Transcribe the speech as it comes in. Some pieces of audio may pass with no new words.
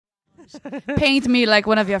Paint me like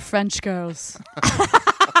one of your French girls.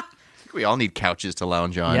 We all need couches to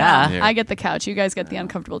lounge on. Yeah. Here. I get the couch. You guys get the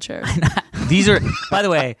uncomfortable chair. These are, by the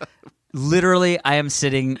way, literally, I am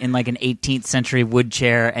sitting in like an 18th century wood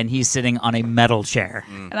chair, and he's sitting on a metal chair.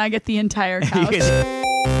 And I get the entire couch.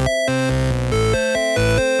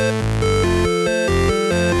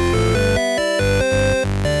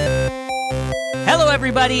 Hello,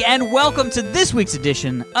 everybody, and welcome to this week's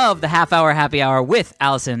edition of the Half Hour Happy Hour with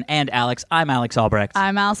Allison and Alex. I'm Alex Albrecht.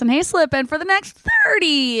 I'm Allison Hayslip, and for the next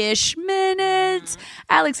 30-ish minutes,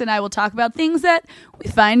 Alex and I will talk about things that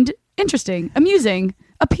we find interesting, amusing,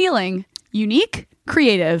 appealing, unique,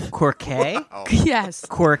 creative. Quirky. Yes.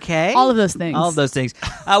 Quirky. All of those things. All of those things.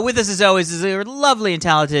 With us, as always, is a lovely and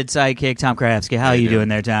talented sidekick, Tom Krajewski. How are you doing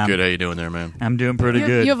there, Tom? Good. How you doing there, man? I'm doing pretty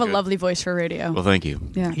good. You have a lovely voice for radio. Well, thank you.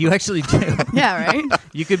 Yeah. You actually do. Yeah, right?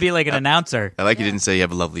 You could be like an announcer. I like you didn't say you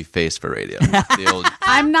have a lovely face for radio. The old,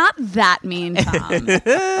 I'm not that mean, Tom.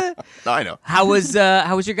 no, I know. How was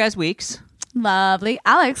your guys' weeks? Lovely.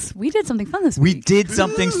 Alex, we did something fun this We week. did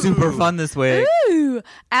something super fun this week. Ooh.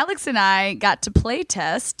 Alex and I got to play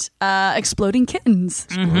test Exploding Kittens.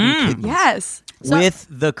 Yes. So- With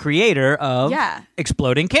the creator of Yeah.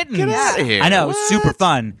 Exploding Kittens. Get outta here. I know, it was What? super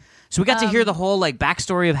fun. So we got to hear the whole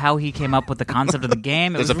backstory of how he came up with the concept of the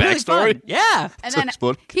game. It There's was a really backstory? fun. Yeah. And So then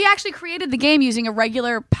explode. he actually created the game using a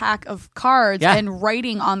regular pack of cards Yeah. and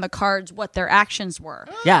writing on the cards what their actions were.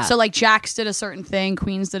 Yeah. So like Jacks did a certain thing,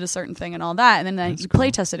 Queens did a certain thing, and all that. And then he play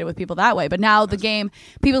tested it with people that way. But now the game,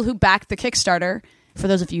 people who backed the Kickstarter, for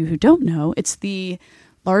those of you who don't know, it's the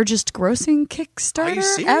largest grossing Kickstarter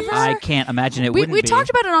serious? ever. I can't imagine it we wouldn't be. talked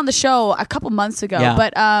about it on the show a couple months ago, Yeah.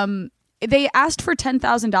 but they asked for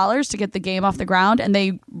 $10,000 to get the game off the ground, and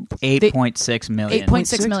they 8.6 million.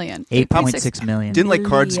 8.6 million. 8.6 million. Didn't like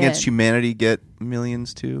Cards Million. Against Humanity get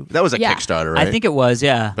millions too? That was a Yeah. Kickstarter, right? I think it was,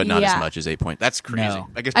 yeah. but not as Yeah. much as 8 point. That's crazy. No.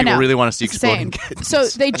 I guess I people know. really want to see It's Exploding insane. Kittens. So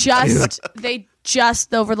they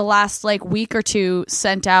just over the last like week or two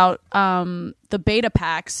sent out the beta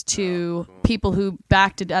packs to people who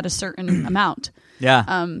backed it at a certain amount.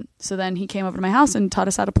 Yeah. So then he came over to my house and taught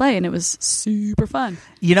us how to play, and it was super fun.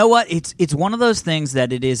 You know what? It's one of those things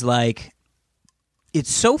that it is like,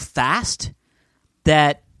 it's so fast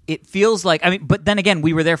that it feels like, but then again,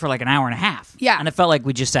 we were there for like an hour and a half. Yeah. And it felt like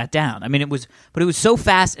we just sat down. I mean, it was so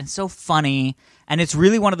fast and so funny. And it's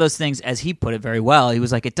really one of those things, as he put it very well, he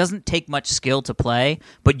was like, it doesn't take much skill to play,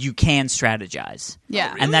 but you can strategize.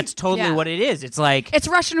 Yeah. And that's totally Yeah. what it is. It's like, It's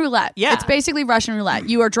Russian roulette. Yeah. It's basically Russian roulette.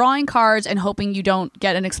 You are drawing cards and hoping you don't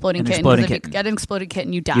get an exploding kitten. exploding 'Cause if kitten. you get an exploding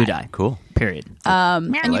kitten, you die. you die. Cool. Period.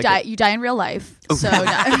 And you like die. it. You die in real life. So,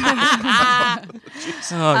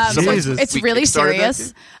 so it's We really kickstarted that,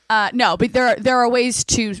 serious. No, but there are ways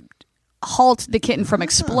to halt the kitten from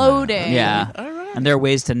exploding. Yeah. And there are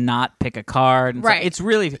ways to not pick a card. And so Right. it's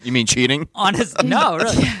really You mean cheating? honest. No,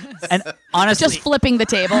 really. And honestly, Just flipping the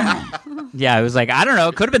table. yeah, it was like, I don't know.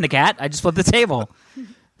 It could have been the cat. I just flipped the table.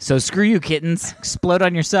 So screw you, kittens. Explode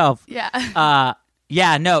on yourself. Yeah.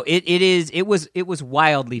 Yeah, no, it was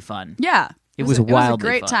wildly fun. Yeah. It was a wildly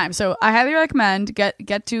great fun. time. So I highly recommend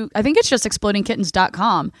get to, I think it's just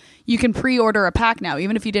explodingkittens.com. You can pre-order a pack now.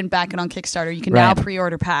 Even if you didn't back it on Kickstarter, you can now Right.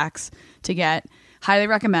 pre-order packs to get. Highly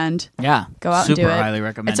recommend. Yeah, Go out super and do it. highly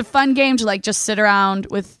recommend. It's a fun game to like just sit around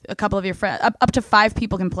with a couple of your friends. Up to 5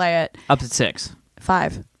 people can play it. up to 6.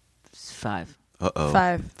 5. It's 5. Uh-oh.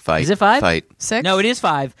 5. Fight. Is it 5? Fight. 6? No, it is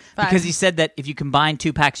 5 5. because he said that if you combine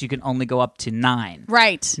 2 packs, you can only go up to 9,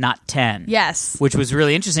 Right. not 10. Yes. Which was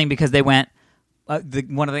really interesting because they went.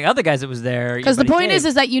 One of the other guys that was there. Because the Buddy point Dave,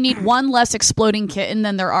 is that you need one less exploding kitten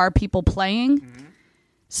than there are people playing.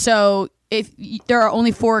 So if there are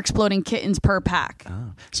only 4 exploding kittens per pack.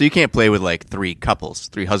 So you can't play with like 3 couples,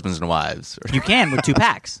 3 husbands and wives. Or, you can with 2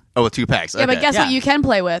 packs. oh, with 2 packs. Yeah, but Okay. guess Yeah. what you can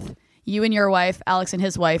play with? You and your wife, Alex and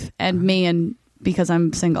his wife, and me and because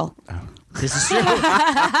I'm single. This is true.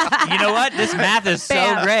 You know what? This math is so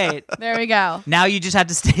Bam. great. There we go. Now you just have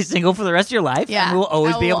to stay single for the rest of your life. Yeah. And we'll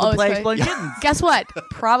always be I will able to play always Exploding Kittens. Guess what?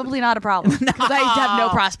 Probably not a problem. Because I have no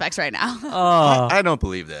prospects right now. Oh, I don't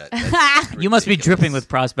believe that. That's you must be ridiculous. dripping with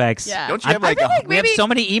prospects. Yeah. Don't you have like I a feel like We have maybe so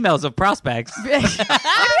many emails of prospects. maybe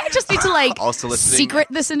I just need to like All soliciting. secret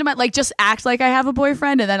this into my like just act like I have a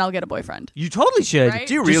boyfriend and then I'll get a boyfriend. You totally should. Right?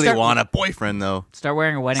 Do you Just really start- want a boyfriend though? Start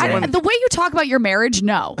wearing a wedding ring. The way you talk about your marriage,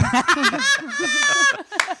 no.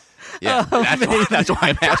 Yeah, that's why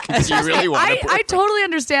I'm asking. Do you really want a boyfriend? I totally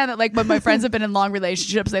understand that like when my friends have been in long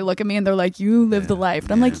relationships, they look at me and they're like, you live the life.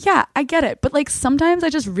 And I'm like, yeah, I get it. But like sometimes I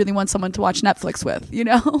just really want someone to watch Netflix with, you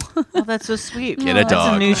know? Oh, that's so sweet. Get a That's a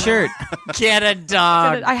dog. new shirt. Get a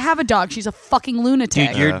dog. I have a dog. She's a fucking lunatic.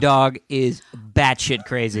 Dude, your dog is batshit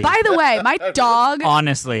crazy. By the way, my dog.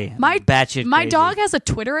 Honestly, My batshit my crazy. dog has a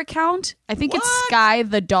Twitter account. I think it's Sky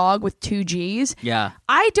the dog with 2 G's. Yeah.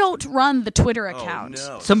 I don't run the Twitter account.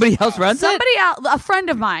 no. Somebody else runs it? Somebody out, a friend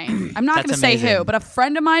of mine. I'm not That's going to say amazing. who, but a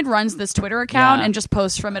friend of mine runs this Twitter account Yeah. and just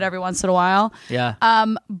posts from it every once in a while. Yeah.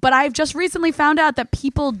 But I've just recently found out that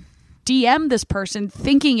people DM this person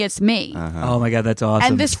thinking it's me. Oh my God, that's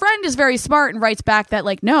awesome. And this friend is very smart and writes back that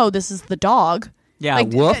like, no, this is the dog. Yeah, like,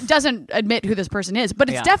 woof. doesn't admit who this person is, but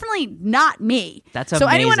it's Yeah. definitely not me. That's so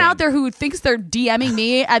anyone amazing. out there who thinks they're DMing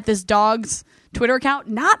me at this dog's Twitter account,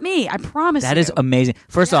 not me. I promise. That you. is amazing.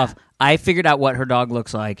 First Yeah. off, I figured out what her dog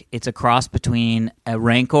looks like. It's a cross between a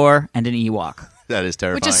Rancor and an Ewok. That is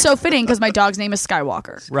terrifying. which is so fitting because my dog's name is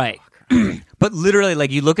Skywalker. Right. But literally,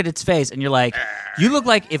 like, you look at its face and you're like, you look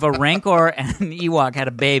like if a Rancor and an Ewok had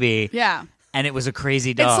a baby Yeah. and it was a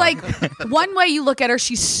crazy dog. It's like one way you look at her,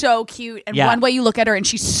 she's so cute, and Yeah. one way you look at her, and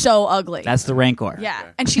she's so ugly. That's the Rancor. yeah,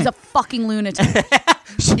 and she's a fucking lunatic.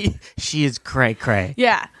 She is cray cray.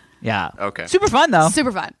 Yeah, Yeah. Okay. Super fun, though.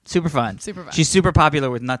 super fun. Super fun. Super fun. She's super popular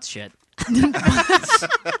with nuts shit.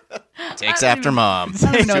 Takes after mom.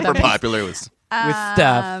 don't even know what Super that means. popular with. With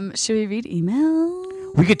stuff. Should we read email?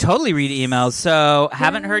 We could totally read emails. So,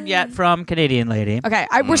 haven't heard yet from Canadian Lady. Okay,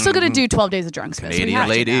 we're still gonna do 12 Days of Drunks. Fest. We Canadian have to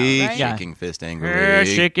lady, now, right? Yeah. shaking fist angrily.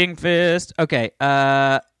 Shaking fist. Okay.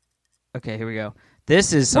 Okay, here we go. This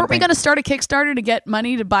is Weren't something. we gonna start a Kickstarter to get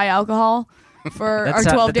money to buy alcohol for That our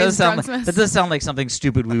sound- 12 that Days does of sound Drunks? like, Fest? that does sound like something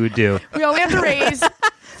stupid we would do. We only have to raise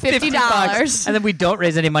 $50. And then we don't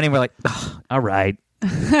raise any money. And we're like, "Ugh, all right,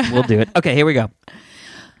 we'll do it. Okay, here we go.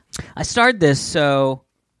 I started this, so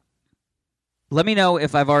let me know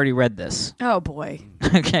if I've already read this. Oh boy.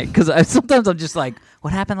 Okay, because sometimes I'm just like,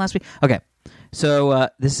 what happened last week? Okay, so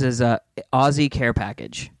this is Aussie Care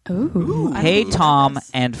Package. Ooh. Hey, Tom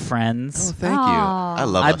and friends. Oh, thank you. Aw. I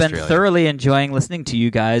love I've been Australia. thoroughly enjoying listening to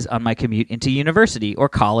you guys on my commute into university or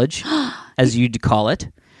college, as you'd call it.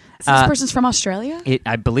 So this person's from Australia?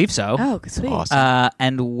 I believe so. Oh, sweet. Awesome.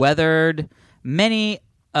 And weathered many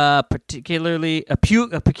particularly a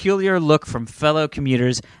peculiar look from fellow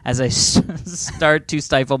commuters as I start to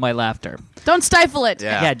stifle my laughter. Don't stifle it.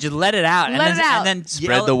 Yeah. Yeah, just let it out. Let it out. And then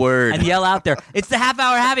Spread yell- the word. And yell out there. It's the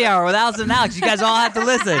half-hour happy hour with Allison and Alex. You guys all have to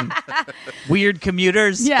listen. Weird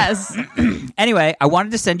commuters. Yes. Anyway, I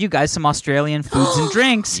wanted to send you guys some Australian foods and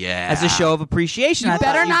drinks Yeah. as a show of appreciation. You I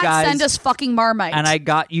better thought you not guys, send us fucking Marmite. And I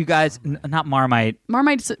got you guys, not Marmite,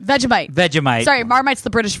 Marmite's Vegemite. Vegemite. Sorry, Marmite's the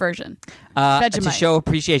British version. It's a Vegemite. show of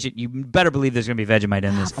appreciation. You better believe there's going to be Vegemite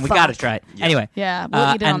in this, and we got to fuck. try it anyway. Yeah, we'll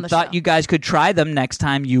eat it and on the thought show. you guys could try them next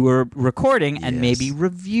time you were recording, and maybe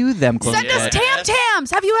review them. Close Send to us it. Tam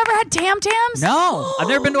Tams. Have you ever had Tam Tams? No, I've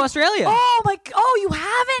never been to Australia. Oh my! Oh, you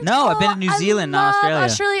haven't? No, I've been Oh, to New I Zealand, not love Australia.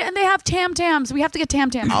 Australia, and they have Tam Tams. We have to get Tam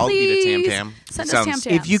Tams. I'll eat a Tam Please. Tam. Send us Sounds- Tam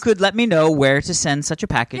Tams. If you could let me know where to send such a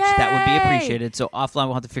package, that would be Yay! appreciated. So offline,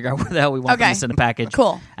 we'll have to figure out where the hell we want them Okay. to send a package.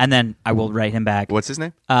 Cool. And then I will write him back. What's his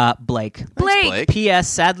name? Blake. Blake. Blake. P.S.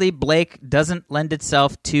 Sadly, Blake doesn't lend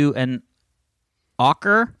itself to an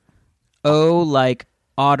ocker. Oh, like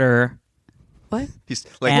otter. What? He's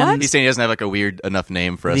like And- he's saying he doesn't have like a weird enough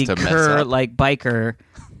name for us The to mess cur, up. like biker.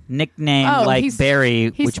 Nickname Oh, like he's-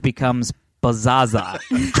 Barry, he's- which becomes Bazaza.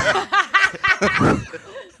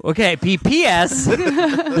 Okay, P.S.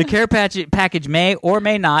 The care package may or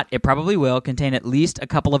may not, it probably will, contain at least a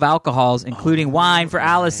couple of alcohols, including wine for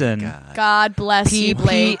Allison. God bless you,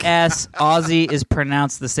 Blake. P.P.S. Aussie is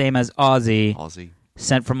pronounced the same as Aussie. Aussie.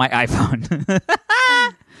 Sent from my iPhone.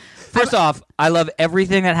 First off, I love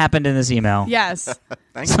everything that happened in this email. Yes.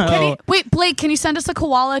 Thanks. So, Wait, Blake, can you send us a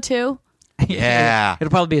koala too? Yeah. It'll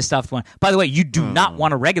probably be a stuffed one. By the way, you do not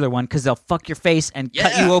want a regular one because they'll fuck your face and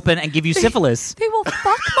cut Yeah. you open and give you syphilis. They will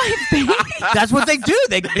fuck my face. That's what they do.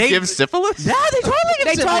 They Give syphilis? yeah, they totally give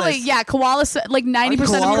They syphilis. totally, yeah. Koalas, like 90% of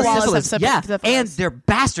Koala koalas have syphilis. syphilis. Yeah, syphilis. and they're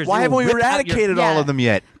bastards. Why They haven't will we rip out your- eradicated Yeah. all of them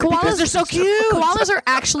yet? Koalas they're so cute. Koalas are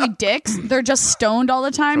actually dicks. They're just stoned all the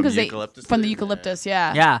time From because the they eucalyptus from the tree? eucalyptus.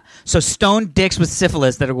 Yeah. Yeah, so stoned dicks with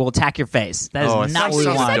syphilis that will attack your face. That is Oh, it not sounds what we so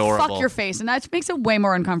You want. said adorable. fuck your face, and that makes it way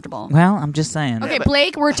more uncomfortable. Well, I'm just saying. Okay,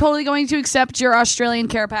 Blake, we're totally going to accept your Australian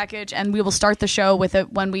care package, and we will start the show with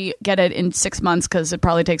it when we get it in 6 months because it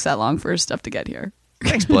probably takes that long for stuff to get here.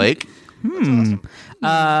 Thanks, Blake.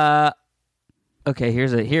 Okay,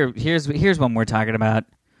 here's one we're talking about.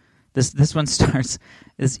 This one starts.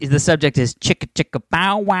 The subject is chicka chicka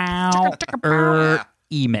bow wow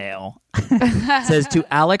email. It says to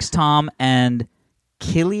Alex, Tom, and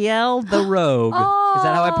Kiliel the Rogue. Is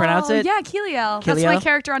that how I pronounce it? Yeah, Kiliel. That's my Kiliel?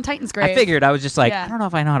 character on Titan's Grave. I figured. I was just like, Yeah. I don't know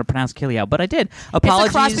if I know how to pronounce Kiliel, but I did. It's Apologies.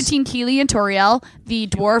 a cross between Keely and Toriel, the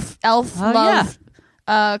dwarf elf Oh, love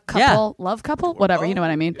couple, love couple, whatever. You know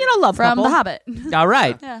what I mean? love from couple. The Hobbit. All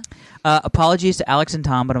right. Yeah. Apologies to Alex and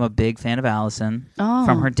Tom, but I'm a big fan of Allison Oh.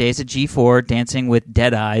 from her days at G4 dancing with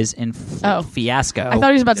Deadeyes in Fiasco. I thought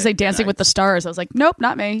he was about to say Dancing with the Stars. I was like, nope,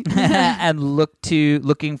 not me. And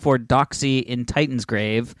looking for Doxy in Titan's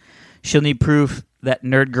Grave. She'll need proof that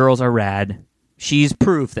nerd girls are rad. She's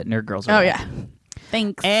proof that nerd girls are rad. Yeah.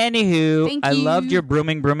 Thanks. Anywho, Thank I you. loved your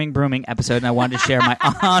brooming episode, and I wanted to share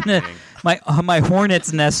my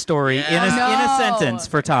hornet's nest story in a sentence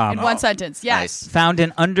for Tom. In one sentence, yes. Nice. Found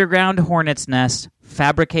an underground hornet's nest,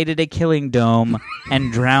 fabricated a killing dome,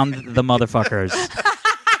 and drowned the motherfuckers.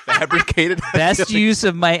 Fabricated. Best use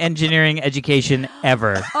of my engineering education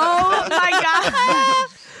ever. Oh my god.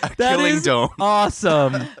 That killing is dome.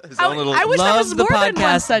 awesome. I wish that Love was the more than one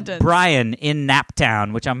podcast, sentence. Brian in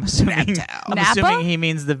Naptown, which I'm assuming Napa? he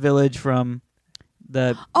means the village from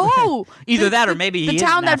the Oh, either that or maybe the he is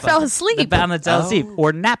town that Napa. fell asleep. The town that fell asleep, Oh.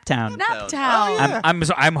 or Naptown. Naptown. yeah.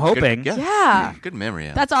 I'm hoping. Good, Yeah. Good memory.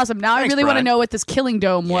 Yeah. That's awesome. Now I Thanks, really want to Brian. know what this killing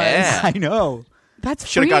dome was. Yeah. I know. That's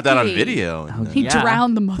Should have got that on freaky. video. He Yeah.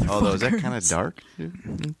 drowned the motherfucker. Although, is that kind of dark?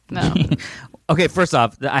 No. Okay, first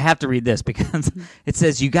off, I have to read this because it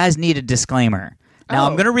says you guys need a disclaimer. Now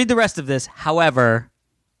I'm Oh. going to read the rest of this. However,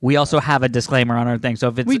 we also have a disclaimer on our thing. So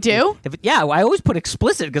if it's We do? yeah, I always put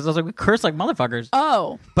explicit because I was like, we curse like motherfuckers.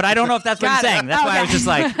 Oh. But I don't know if that's what Got he's it. saying. That's why I was Okay. just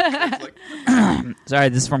like, sorry,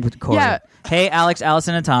 this is from Corey. Yeah. Hey, Alex,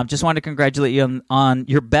 Allison, and Tom. Just wanted to congratulate you on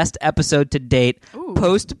your best episode to date. Ooh.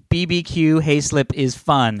 Post BBQ Hayslip is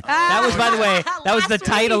fun. That was, by the way, that was the Last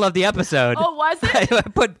title week. of the episode. Oh, was it? I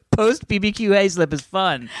put post BBQ Hayslip is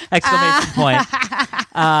fun! Exclamation point.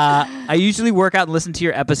 I usually work out and listen to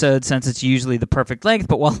your episodes since it's usually the perfect length.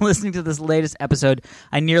 But while listening to this latest episode,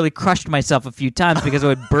 I nearly crushed myself a few times because I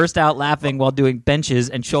would burst out laughing while doing benches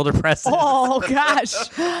and shoulder presses. Oh gosh.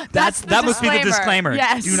 That's the that must be the disclaimer.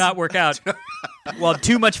 Yes. Do not work out. Well,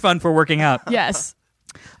 too much fun for working out. Yes.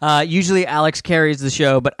 Usually Alex carries the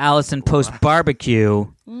show, but Allison post barbecue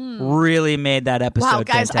really made that episode Wow,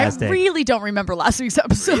 guys, fantastic. I really don't remember last week's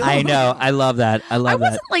episode. I know. I love that. I I love that.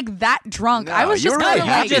 wasn't like that drunk. No, I was you just were kind really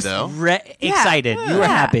of happy, like though. Excited. You were Yeah.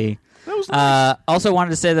 happy. Also wanted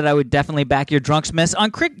to say that I would definitely back your Drunksmith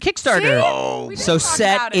on Kickstarter. See? Oh. We didn't So talk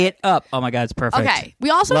set about it up. Oh my God, it's perfect. Okay. We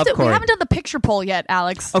also Love we Corey. haven't done the picture poll yet,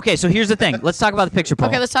 Alex. Okay, so here's the thing. Let's talk about the picture poll.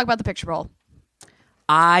 Okay, let's talk about the picture poll.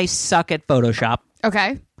 I suck at Photoshop.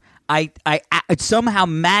 Okay. I somehow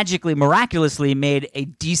magically, miraculously made a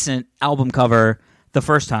decent album cover the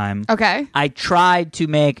first time. Okay. I tried to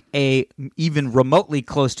make a even remotely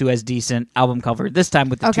close to as decent album cover this time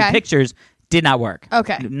with the two Okay. pictures. Did not work.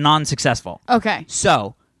 Okay. Non-successful. Okay.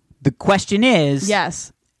 So the question is,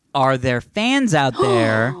 Yes. are there fans out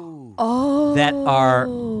there that are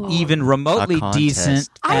even remotely A contest. decent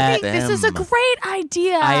I at... think this is a them. great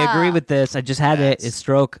idea. I agree with this. I just had a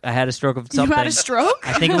stroke. I had a stroke of You something. had a stroke?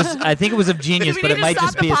 I think it was of genius, we but need it to might stop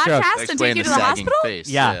just the be a stroke. podcast and Explain take you the to the sagging hospital? face.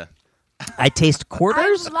 Yeah. I taste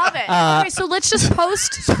quarters. I love it. Okay, so let's just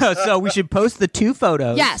post. So we should post the two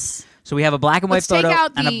photos. Yes. So we have a black and white Let's take photo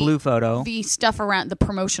out and a the- blue photo. The stuff around the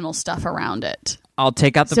promotional stuff around it. I'll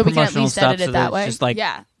take out the So we can at promotional least stuff edit it so that it's way. just like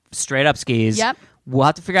Yeah. straight up skis. Yep. We'll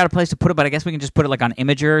have to figure out a place to put it, but I guess we can just put it like on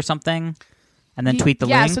Imager or something, and then tweet the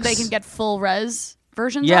yeah, links. so they can get full res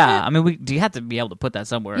versions Yeah, of I mean, do you have to be able to put that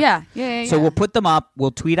somewhere? it. Yeah. So we'll put them up.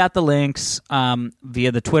 We'll tweet out the links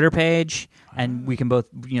via the Twitter page, and we can both,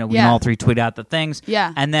 we can Yeah. all three tweet out the things.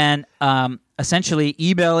 Yeah. And then essentially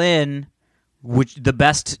email in which the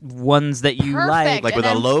best ones that you Perfect. Like And with a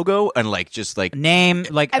then- logo and like just like name,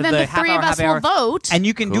 like And then the half three hour, of us happy will hour. vote. And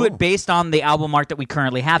you can do Cool. it based on the album art that we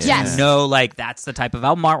currently have. So Yes. you know, like that's the type of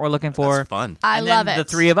album art we're looking for. that's fun. I and love then it. The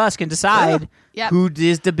three of us can decide Yep. who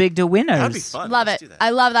is the big winners. That'd be fun. Love Let's it. do that.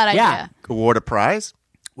 I love that idea. Yeah. Award a prize.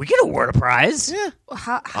 We can award a prize. Yeah.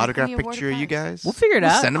 How Autograph can you award a picture of you prize? guys. We'll figure it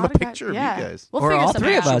out. Send them a Autograph- picture yeah. of you guys. We'll Or figure all something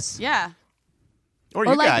three of out. us. Yeah. Or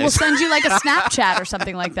Or you like guys. we'll send you like a Snapchat or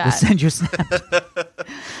something like that. We'll send you a snap.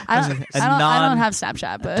 I don't have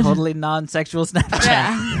Snapchat, but Totally non-sexual Snapchat.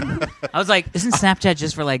 yeah. I was like, isn't Snapchat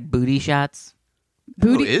just for like booty shots?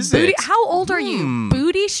 Booty. is booty. it? How old are you?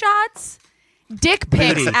 Booty shots. Dick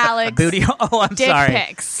pics, Booty. Alex. Booty. Oh, I'm Dick sorry.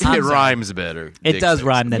 pics. I'm it sorry. rhymes better. It Dick does pics.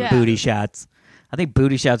 rhyme than Yeah. booty shots. I think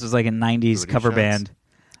booty shots was like a '90s Booty cover shots. band.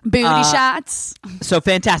 Booty shots. So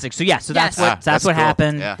fantastic. So yeah, so that's Yes. what That's what cool.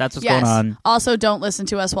 happened. Yeah. That's what's Yes. going on. Also, don't listen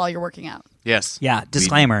to us while you're working out. Yes. Yeah.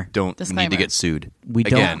 Disclaimer. We don't need Disclaimer. to get sued. We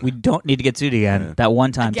Again. don't need to get sued again. That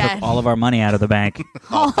one time Again. took all of our money out of the bank.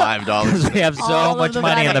 All $5. We have so All of much the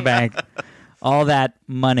money in the money. bank. All that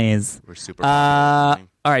monies. We're super.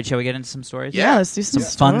 All right, shall we get into some stories? Yeah. let's do some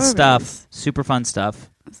Some fun stories. stuff. Super fun stuff.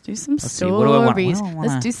 Let's do some see, what do I want? stories. What do I wanna-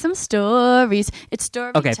 Let's do some stories. It's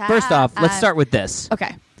story Okay, time. first off, let's start with this.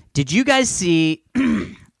 Okay. Did you guys see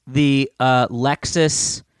the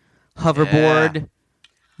Lexus hoverboard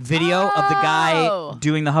video of the guy Oh.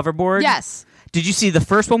 doing the hoverboard? Yes. Did you see the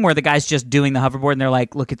first one where the guy's just doing the hoverboard and they're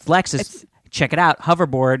like, look, it's Lexus. Check it out.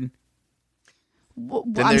 Hoverboard.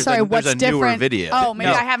 I'm there's sorry, a what's newer different? video. Oh,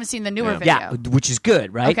 maybe No. I haven't seen the newer video. Yeah, which is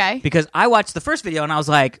good, right? Okay. Because I watched the first video and I was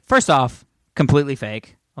like, first off, completely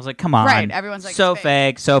fake. I was like, come on. Right, everyone's like, so it's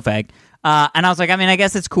fake. so fake. And I was like, I mean, I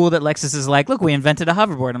guess it's cool that Lexus is like, look, we invented a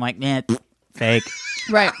hoverboard. I'm like, nah, fake.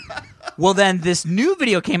 Right. Well, then this new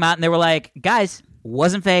video came out and they were like, guys,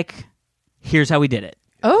 wasn't fake. Here's how we did it.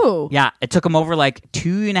 Oh. Yeah, it took them over like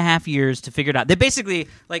 2.5 years to figure it out. They basically,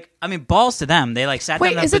 like, I mean, balls to them. They like sat down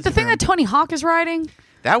Wait, in that is it the business thing room. that Tony Hawk is riding?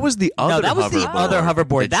 That was the other. that was the other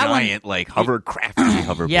hoverboard. The That one- giant, like hovercrafty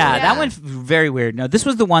hoverboard. Yeah, Yeah. that one's very weird. No, this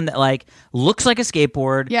was the one that like looks like a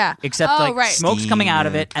skateboard. Yeah. Except Oh, like right. smoke's coming out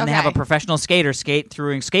of it, and they have a Okay. professional skater skate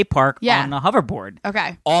through a skate park Yeah. on a hoverboard.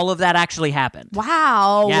 Okay. All of that actually happened.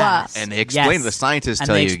 Wow. Yes. And they explain- Yes. the scientists And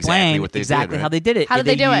tell they you exactly explain what they did, exactly right? how they did it. How did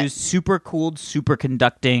they do it? used super cooled,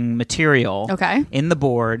 superconducting material Okay. in the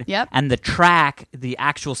board. Yep. And the track, the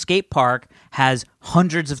actual skate park, has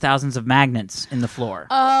hundreds of thousands of magnets in the floor.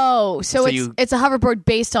 Oh, so you- it's a hoverboard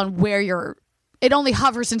based on where you're. It only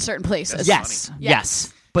hovers in certain places. yes. funny.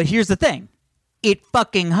 Yes. But here's the thing. It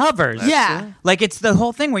fucking hovers. Yeah. Like it's the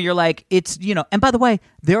whole thing where you're like, it's, you know, and by the way,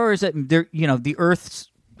 the Earth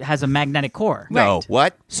has a magnetic core. No, Right.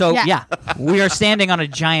 what? So Yeah. yeah, we are standing on a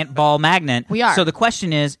giant ball magnet. We are. So the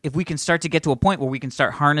question is, if we can start to get to a point where we can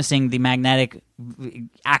start harnessing the magnetic,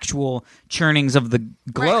 actual churnings of the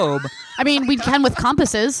globe. I mean, we can with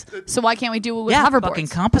compasses. So why can't we do it with Yeah, hoverboards? fucking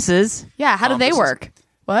compasses. Yeah. How do they Compasses. work?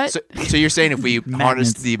 What? So you're saying if we harness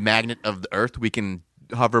Magnets. the magnet of the Earth, we can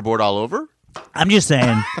hoverboard all over? I'm just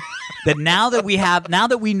saying that now that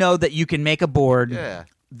we know that you can make a board Yeah.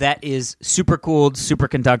 that is super cooled,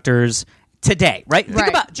 superconductors today, right? Right. Think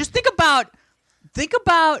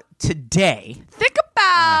about today. Think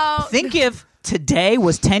about. Think if today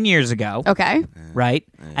was 10 years ago. Okay. Right,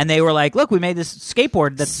 and they were like, "Look, we made this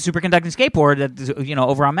skateboard that's a superconducting skateboard that's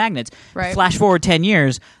over on magnets." Right. Flash forward 10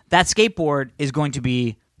 years, that skateboard is going to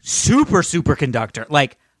be superconductor,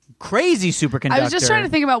 like crazy superconductor. I was just trying to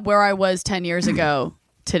think about where I was 10 years ago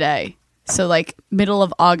today. So like middle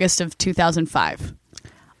of August of 2005.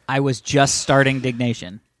 I was just starting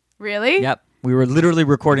Dignation. Really? Yep, we were literally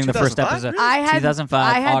recording the first 2005? episode. Really? I had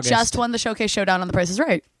 2005. I had August. just won the Showcase Showdown on The Price is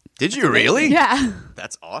Right. Did you really? Yeah.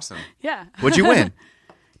 That's awesome. Yeah. What'd you win?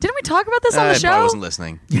 Didn't we talk about this on I the probably show? wasn't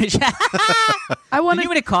listening. I won Did you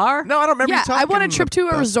win a car? No, I don't remember. Yeah, you talking I won a trip to a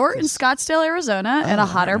about resort in this. Scottsdale, Arizona, and a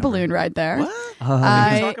hot air balloon ride there. What?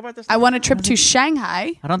 I, talk about this I won a trip to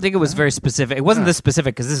Shanghai, I don't think it was very specific. It wasn't this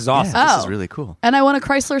specific because this is awesome. Yeah, Oh. this is really cool. and I won a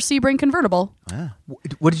Chrysler Sebring convertible.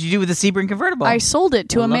 What did you do with the Sebring convertible? I sold it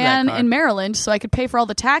to I a love that man car. in Maryland so I could pay for all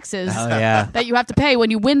the taxes Oh yeah. that you have to pay when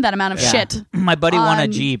you win that amount of shit. My buddy won a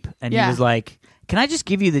On- Jeep, and yeah. he was like, "Can I just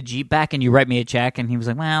give you the Jeep back and you write me a check?" And he was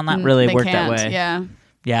like, "Well, not really They work that can't. way." Yeah.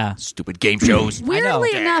 Yeah. Stupid game shows.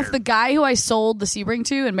 Weirdly know. enough, the guy who I sold the Sebring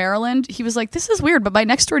to in Maryland, he was like, "This is weird, but my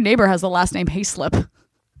next door neighbor has the last name Hayslip."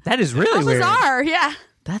 That is really How weird. bizarre, yeah.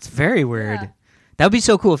 That's very weird. Yeah. That would be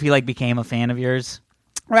so cool if he like became a fan of yours.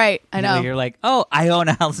 Right, I know. You're like, "Oh, I own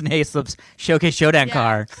Alison Hayslip's Showcase Showdown Yeah.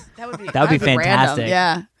 car." That would be That would be random. fantastic.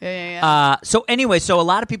 Yeah. So anyway, so a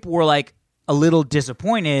lot of people were like a little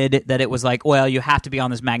disappointed that it was like, well, you have to be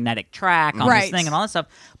on this magnetic track on Right. this thing and all that stuff.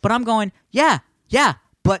 But I'm going, yeah,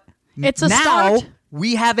 but It's a now start.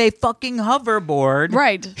 we have a fucking hoverboard.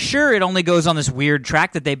 Right. Sure, it only goes on this weird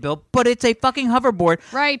track that they built, but it's a fucking hoverboard.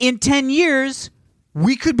 Right. In 10 years,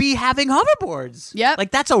 we could be having hoverboards. Yep.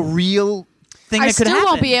 Like that's a real thing I that could still happen.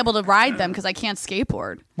 won't be able to ride them because I can't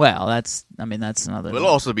skateboard. Well, that's another. We'll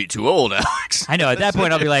also be too old, Alex. I know. At that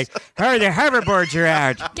point, I'll be like, "Hey, the hoverboards are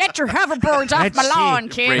out. Get your hoverboards off my lawn,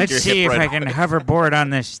 Break kid. Let's your see hip if right I can hoverboard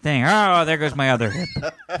on this thing. Oh, there goes my other hip.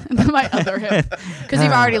 My other hip. Because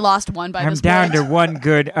you've already lost one by I'm this down to point. one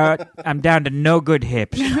good. I'm down to no good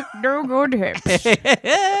hips. No good hips.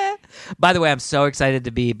 By the way, I'm so excited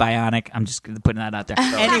to be bionic. I'm just putting that out there.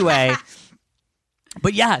 Anyway,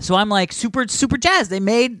 but yeah, so I'm like super jazzed. They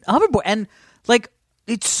made a hoverboard, and like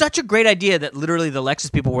it's such a great idea that literally the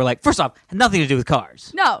Lexus people were like, first off, had nothing to do with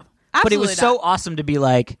cars, No, absolutely but it was not. so awesome to be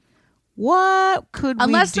like, what could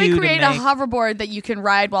Unless we they do create to a make... hoverboard that you can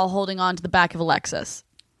ride while holding on to the back of a Lexus.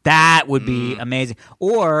 That would be amazing.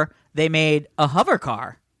 Or they made a hover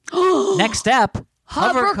car. Next step,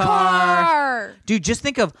 hover car. Dude, just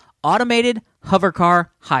think of automated hover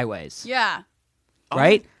car highways, Yeah.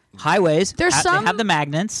 right? highways. There's they some- have the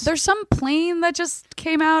magnets. There's some plane that just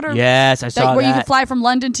came out, or Yes, I saw where that. you can fly from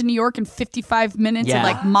London to New York in 55 minutes Yeah. at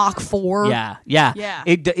like Mach 4. Yeah. Yeah.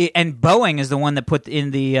 And Boeing is the one that put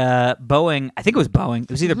in the Boeing. I think it was Boeing.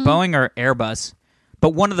 It was either Boeing or Airbus, but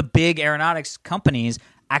one of the big aeronautics companies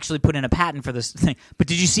actually put in a patent for this thing. But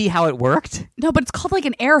did you see how it worked? No, but it's called like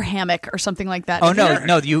an air hammock or something like that. Oh Isn't no, it?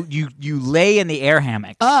 no! You lay in the air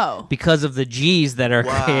hammocks. Oh. because of the G's that are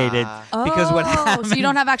created. Because what happens? So you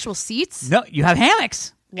don't have actual seats? No, you have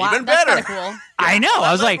hammocks. Wow, Even that's better. kinda cool. I know.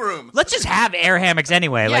 I was leg like, room. let's just have air hammocks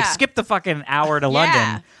anyway. Like, Yeah. skip the fucking hour to Yeah.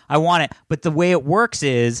 London. I want it. But the way it works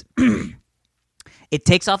is, it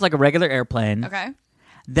takes off like a regular airplane. Okay.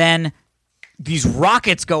 Then these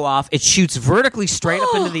rockets go off. It shoots vertically straight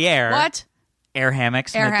up into the air. What? Air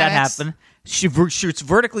hammocks Air make hammocks. that happen. Shoots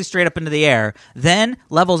vertically straight up into the air, then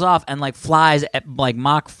levels off and like flies at like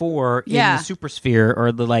Mach 4 Yeah. in the supersphere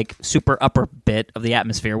or the like super upper bit of the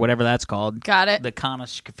atmosphere, whatever that's called. Got it. The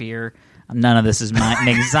conosphere. None of this is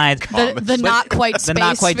making science. The not quite space the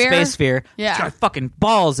not quite sphere. space sphere. Yeah. Start fucking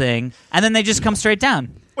ballsing, and then they just come straight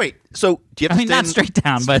down. Wait, so do you have I to mean, stay not straight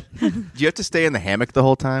down, but do you have to stay in the hammock the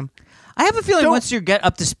whole time? I have a feeling Don't- once you get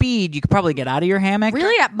up to speed, you could probably get out of your hammock.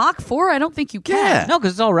 Really? At Mach 4? I don't think you can. Yeah. No,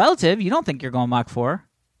 because it's all relative. You don't think you're going Mach 4.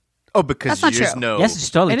 Oh, because That's not you just true. know Yes, it's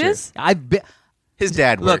totally It true. is? I've been. his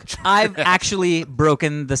dad Look, worked. I've actually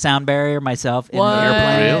broken the sound barrier myself in What? the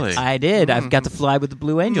airplane. Really? I did. I've got to fly with the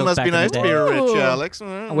Blue Angels. Must back be in the nice to day. be rich, Ooh. Alex.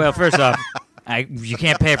 Well, first off, you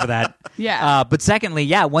can't pay for that. Yeah. But secondly,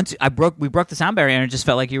 yeah, once we broke the sound barrier, and it just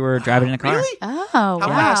felt like you were driving in a car. Really? Oh, How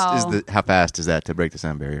wow. fast is that to break the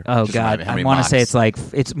sound barrier? Oh Just God, remind me, how I many want to say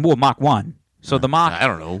Machs? it's Mach 1. So the Mach. I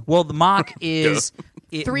don't know. Well, the Mach is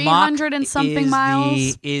 300 and something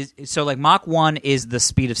miles? So like Mach 1 is the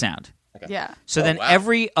speed of sound. Yeah. So then wow.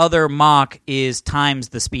 every other Mach is times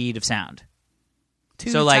the speed of sound.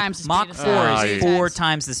 So like times the Mach speed of 4 sound. is Oh, yeah. 4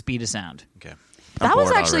 times the speed of sound. Okay. That I'm was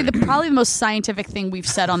bored actually already. probably the most scientific thing we've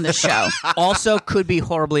said on this show. Also could be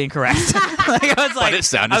horribly incorrect. Like, I was like, it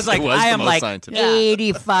sounded- I was like, it was I the am most like scientific.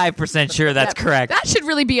 85% sure that's correct. That should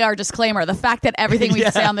really be our disclaimer. The fact that everything we Yeah.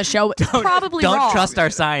 say on the show is probably Don't wrong. trust our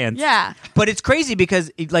science. Yeah. But it's crazy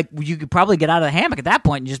because like you could probably get out of the hammock at that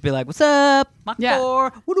point and just be like, "What's up, Mach Yeah.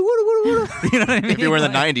 4?" Woo-doo, woo-doo, woo-doo, woo-doo. You know what I mean? If you were in the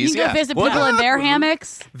Like, 90s, You can yeah. go visit What? people in their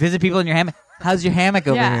hammocks. Visit people in your hammock. How's your hammock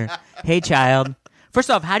over Yeah. here? Hey, child. First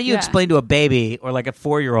off, how do you Yeah. explain to a baby or like a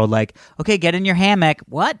 4-year-old, like, okay, get in your hammock?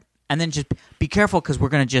 What? And then just be careful because we're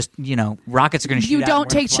going to just, rockets are going to shoot You out don't and we're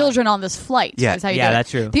gonna take fly. children on this flight. Yeah. Is how you Yeah, do it.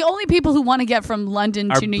 that's true. The only people who want to get from London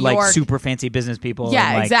Are to New like York. super fancy business people. Yeah,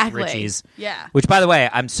 and, like, exactly. Richies. Yeah. Which, by the way,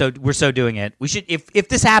 we're so doing it. We should if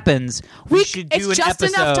this happens, we We- should do it's an just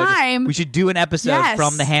episode. enough time. We should do an episode Yes.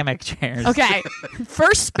 from the hammock chairs. Okay.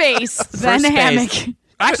 First space, then First space. hammock.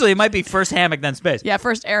 Actually, it might be first hammock then space. Yeah,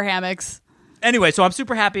 first air hammocks. Anyway, so I'm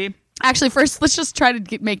super happy. Actually, first, let's just try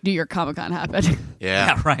to make New York Comic Con happen.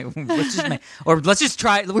 Yeah. Yeah, right. Let's just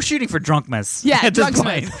try. We're shooting for Drunksmith. Yeah, at this Drunksmith.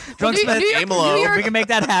 point. Well, Drunksmith. New York- Aim low. New If York- we can make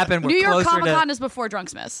that happen, we're New York closer Comic Con to. is before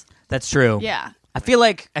Drunksmith. That's true. Yeah. I feel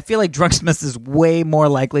like Drunksmith is way more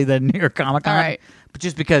likely than New York Comic Con. All right. But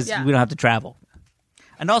just because Yeah. we don't have to travel.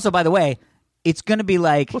 And also, by the way, it's going to be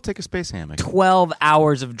like We'll take a space hammock. 12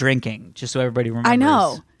 hours of drinking, just so everybody remembers. I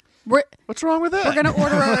know. We're What's wrong with that? we're gonna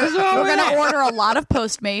order a lot of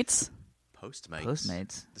Postmates. Postmates.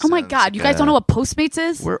 Postmates. Oh my Sounds God, you like guys don't know what Postmates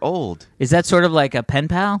is? We're old. Is that sort of like a pen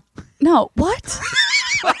pal? No, what?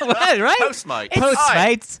 Right? Postmates.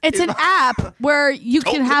 Postmates. It's an app where you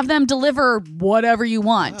can have them deliver whatever you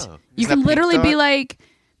want. Oh. You Isn't can that literally Pink be Dot? like,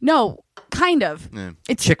 no, kind of. Yeah.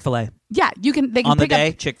 It's Chick-fil-A. yeah. You can they can On the pick day,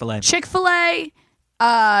 up Chick-fil-A. Chick-fil-A,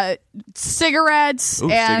 cigarettes, Ooh,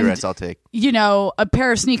 and cigarettes I'll take. a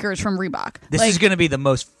pair of sneakers from Reebok. This Like, is going to be the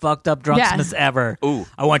most fucked up Drunksmith ever. Ooh.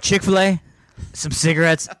 I want Chick-fil-A, some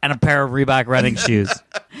cigarettes, and a pair of Reebok running shoes.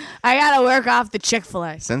 I gotta work off the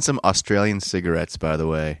Chick-fil-A. Send some Australian cigarettes, by the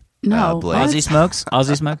way. No, Blake. what? Aussie smokes.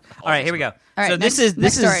 Aussie smoke. All right, here we go. All right, so next- this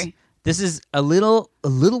next is story. this is a little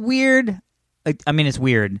weird. I mean, it's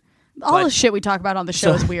weird. All But- the shit we talk about on the show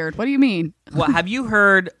So- is weird. What do you mean? Well, have you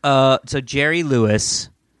heard? So Jerry Lewis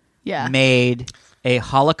Yeah. made a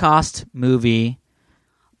Holocaust movie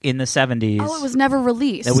in the 70s. Oh, it was never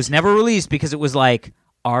released. It was never released because it was like,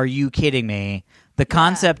 are you kidding me? The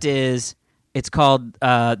concept is, it's called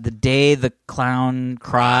The Day the Clown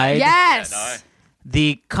Cried. Yes.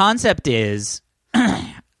 The concept is,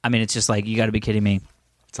 I mean, it's just like, you got to be kidding me.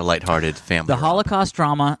 It's a lighthearted family. The Holocaust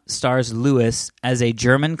drama stars Lewis as a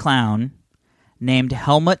German clown named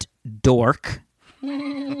Helmut Dork.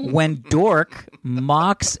 When Dork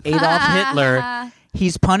mocks Adolf Hitler,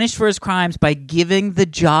 He's punished for his crimes by giving the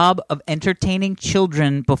job of entertaining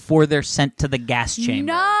children before they're sent to the gas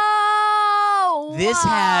chamber. No! This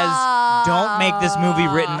has "Don't make this movie"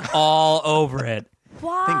 written all over it.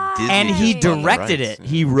 Why? I think Disney And he just bought the directed rights. it.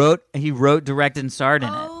 He wrote, directed, and starred in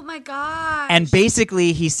it. Oh my god! And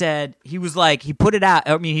basically, he said he was like he put it out.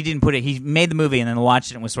 I mean, he didn't put it. He made the movie and then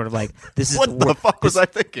watched it and was sort of like, "This is What the fuck was I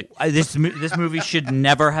thinking? This movie should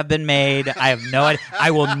never have been made. I have no idea.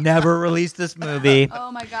 I will never release this movie."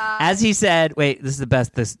 Oh my god! As he said, "Wait, this is the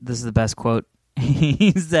best. This is the best quote."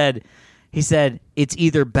 He said, "It's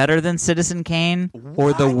either better than Citizen Kane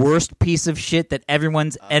or the worst piece of shit that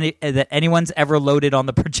anyone's ever loaded on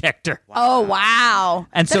the projector." Oh wow!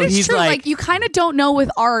 And That so is he's true. like- you kind of don't know with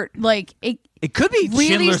art, like it. It could be Really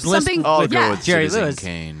Schindler's List something- I'll with go Yeah. with Jerry Citizen Lewis.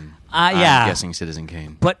 Kane. Yeah. I'm guessing Citizen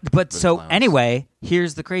Kane. But so clowns. anyway,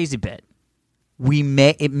 here's the crazy bit.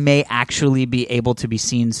 It may actually be able to be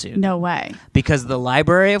seen soon. No way. Because the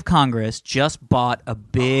Library of Congress just bought a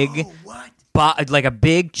big like a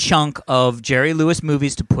big chunk of Jerry Lewis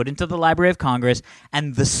movies to put into the Library of Congress,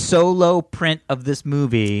 and the solo print of this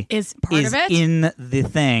movie Is part of it? in the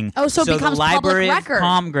thing. Oh, so it becomes the Library public of record.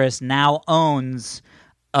 Congress now owns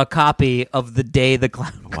a copy of The Day the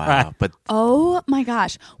Clown Cried. Wow, but Oh my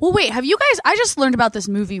gosh. Well, wait. Have you guys? I just learned about this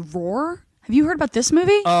movie, Roar. Have you heard about this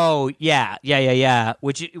movie? Oh yeah.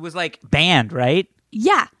 Which it was like banned, right?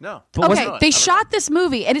 Yeah. no. But Okay, they shot this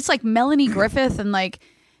movie, and it's like Melanie Griffith, and like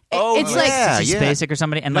Oh, it's yeah. like Sissy Spacek or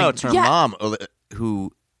somebody, and No, like it's her Yeah. mom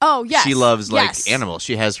who oh yes, she loves like yes. animals.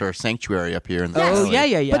 She has her sanctuary up here in the Yes. oh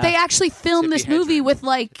valley. yeah. But they actually filmed Sippy this movie Hedren. with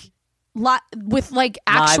like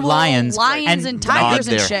actual lions. and And tigers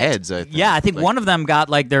nod and their shit. heads. I think. Yeah, I think Like, one of them got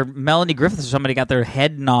like their Melanie Griffith or somebody got their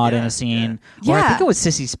head nod in a scene. Or I Yeah. think it was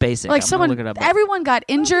Sissy Spacek. Like I'm someone, gonna look it up. everyone got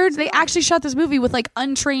injured. They actually shot this movie with like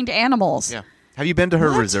untrained animals. Yeah. Have you been to her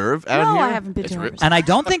What? reserve out No, here? I haven't been It's to her re- reserve. And I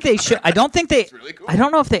don't think they should. I don't think they. really cool. I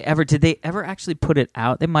don't know if they ever did. They ever actually put it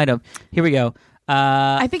out? They might have. Here we go.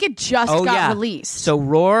 I think it just got released. So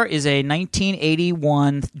Roar is a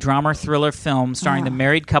 1981 drama thriller film starring the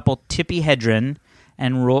married couple Tippi Hedren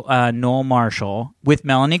and Noel Marshall with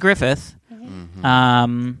Melanie Griffith.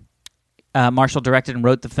 Marshall directed and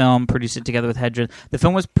wrote the film, produced it together with Hedren. The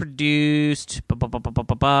film was produced.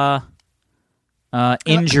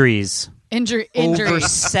 Injuries. Injury. Over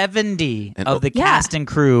 70 And- of the Yeah. cast and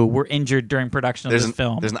crew were injured during production of There's this an,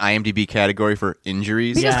 film. there's an IMDb category for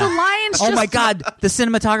injuries. Because Yeah. the lions. Oh just, my God! The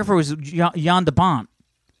cinematographer was Jan de Bont.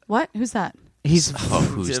 What? Who's that? He's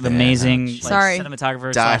who's an that? amazing Sorry.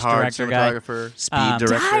 cinematographer, Die slash Hard director guy. cinematographer, speed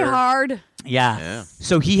director. Die Hard. Yeah. Yeah.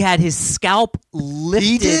 So he had his scalp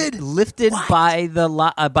lifted by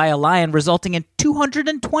by a lion, resulting in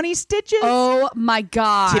 220 stitches. Oh my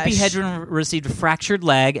gosh. Tippi Hedren received a fractured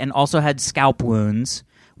leg and also had scalp wounds.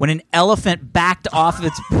 When an elephant backed off of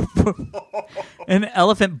its an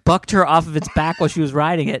elephant bucked her off of its back while she was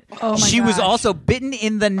riding it. Oh my she was gosh. also bitten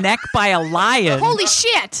in the neck by a lion. Holy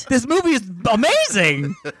shit! This movie is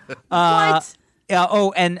amazing. What?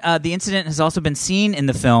 And the incident has also been seen in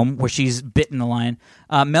the film where she's bitten the lion.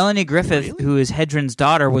 Melanie Griffith, who is Hedren's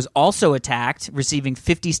daughter, was also attacked, receiving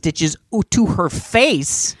 50 stitches to her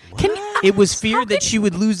face. It was feared that she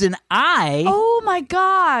would lose an eye. Oh my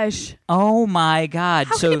gosh! Oh my God!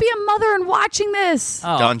 How can you be a mother and watching this?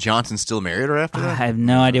 Don Johnson still married her after I that? have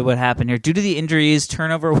no idea what happened here. Due to the injuries,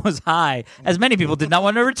 turnover was high, as many people did not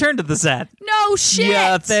want to return to the set. No shit!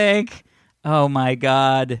 Yeah, think. Oh my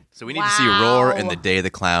God! So we need to see Roar and The Day the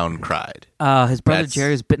Clown Cried. His brother That's-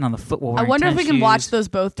 Jerry was bitten on the foot while I wearing wonder if we tennis can watch shoes. those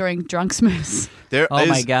both during Drunk Smooths. There Oh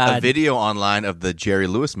my is God. a video online of the Jerry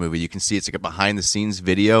Lewis movie. You can see it's like a behind the scenes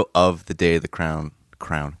video of The Day the Clown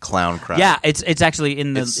Cried. Yeah, it's actually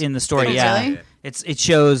in the It's- in the story. Oh, Yeah, really? it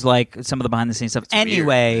shows like some of the behind the scenes stuff. weird,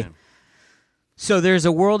 Anyway, man. so there's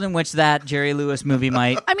a world in which that Jerry Lewis movie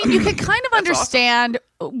might. I mean, you can kind of understand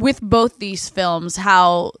with both these films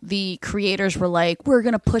how the creators were like, we're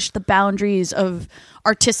going to push the boundaries of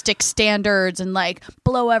artistic standards and like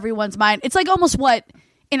blow everyone's mind. It's like almost what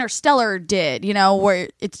Interstellar did, you know, where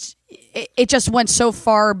it just went so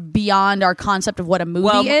far beyond our concept of what a movie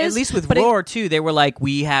Well, is. at least with but it- Roar too, they were like,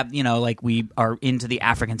 we have, like we are into the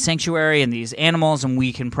African sanctuary and these animals, and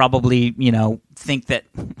we can probably, think that.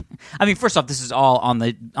 I mean, first off, this is all on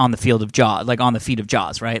the field of Jaws, like on the feet of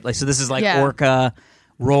Jaws, right? Like, so this is like Yeah. Orca,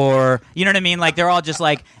 Roar. You know what I mean? Like they're all just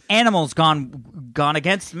like animals gone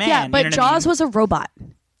against man. yeah, you but know what I Jaws mean? was a robot.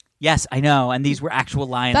 Yes, I know, and these were actual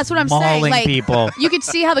lions. That's what I'm mauling saying. Like, people. you could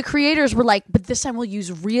see how the creators were like, but this time we'll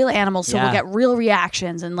use real animals, so Yeah. we'll get real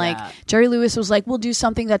reactions. And like Yeah. Jerry Lewis was like, we'll do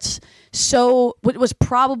something that's so. It was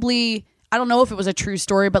probably, I don't know if it was a true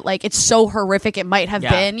story, but like it's so horrific it might have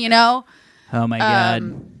Yeah. been, you know. Oh my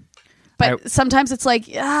god. But All right. sometimes it's like,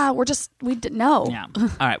 we didn't know. Yeah. All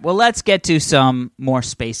right. Well, let's get to some more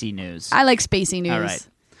spacey news. I like spacey news.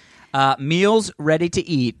 All right. Meals ready to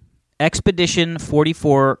eat. Expedition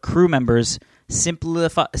 44 crew members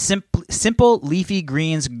simple leafy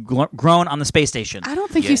greens grown on the space station. I don't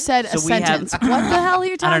think you said a So we have- sentence. What the hell are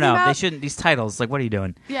you talking I don't know. about? They shouldn't. These titles. Like, what are you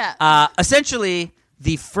doing? Yeah. Essentially,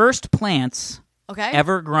 the first plants Okay.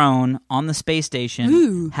 ever grown on the space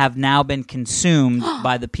station have now been consumed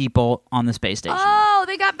by the people on the space station. Oh,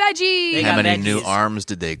 they got veggies. They How got many veggies. new arms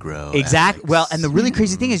did they grow? Exactly. Alex? Well, and the really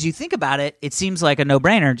crazy thing is, you think about it, it seems like a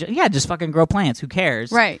no-brainer. Just fucking grow plants. Who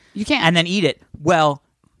cares? Right. You can't. And then eat it. Well,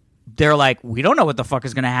 they're like, we don't know what the fuck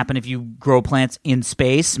is going to happen if you grow plants in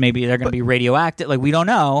space. Maybe they're going to be radioactive. Like, we don't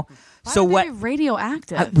know. Why so are what? they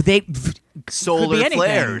radioactive? They Solar could be anything.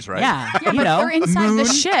 flares, right? Yeah, yeah, but they're inside moon. the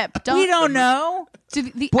ship. We don't know.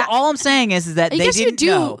 Well, all I'm saying is that I they guess you didn't do.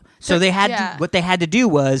 know. So they had Yeah. to, what they had to do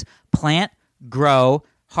was plant, grow,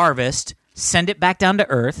 harvest, send it back down to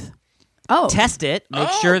Earth, Oh. test it, make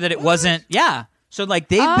sure that it wasn't. Yeah. So like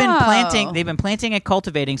they've been planting and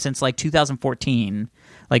cultivating since like 2014,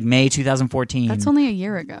 like May 2014. That's only a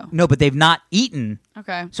year ago. No, but they've not eaten.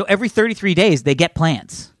 Okay. So every 33 days they get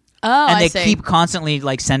plants. Oh, And I they see. keep constantly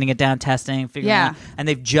like sending it down, testing, figuring Yeah. out. And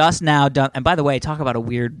they've just now done. And by the way, talk about a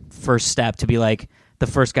weird first step to be like the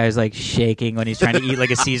first guy's like shaking when he's trying to eat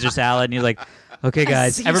like a Caesar salad, and you're like, okay,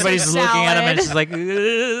 guys, Caesar everybody's looking at him, and it's just like.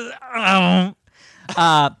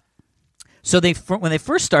 So when they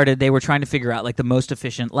first started, they were trying to figure out like the most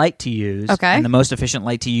efficient light to use. Okay. And the most efficient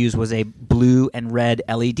light to use was a blue and red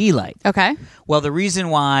LED light. Okay. Well, the reason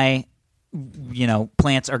why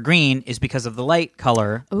plants are green is because of the light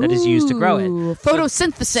color that is used to grow it. Ooh,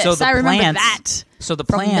 photosynthesis. So the I remember plants- that. So the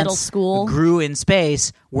From plants middle school. grew in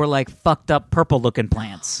space were like fucked up purple looking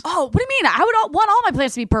plants. Oh, what do you mean? I would want all my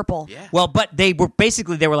plants to be purple. Yeah. Well, but they were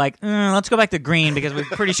like, let's go back to green because we're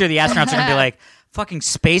pretty sure the astronauts are gonna be like, fucking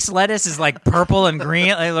space lettuce is like purple and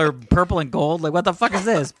green or purple and gold. Like, what the fuck is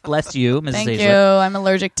this? Bless you, Mrs. Thank Hazlett. you. I'm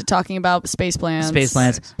allergic to talking about space plants. Space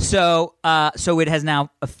plants. So it has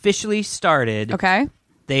now officially started. Okay.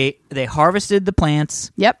 They harvested the plants.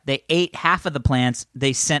 Yep. They ate half of the plants.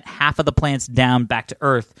 They sent half of the plants down back to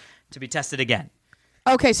Earth to be tested again.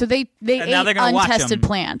 Okay, so they ate now they're gonna watch untested them.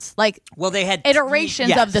 plants. Like Well, they had iterations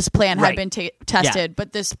yes, of this plant right. had been tested,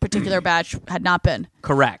 but this particular batch had not been.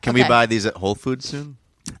 Correct. Can we Okay. buy these at Whole Foods soon?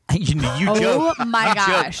 You joke. Oh my You joke.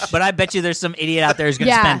 gosh. But I bet you there's some idiot out there who's going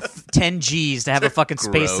to Yeah. spend 10 G's to have a fucking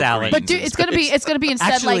space Grow salad. But dude, in it's gonna be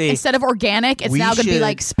instead Actually, instead of organic, it's we now gonna be should-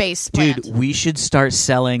 like space plant. Dude, we should start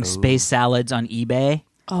selling space salads on eBay.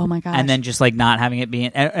 Oh my gosh. And then just like not having it be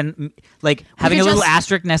and like having a could little just-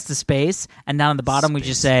 asterisk next to space, and down at the bottom we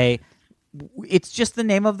just say it's just the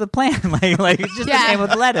name of the plant, like it's just Yeah. the name of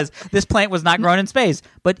the lettuce. This plant was not grown in space,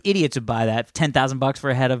 but idiots would buy that. $10,000 for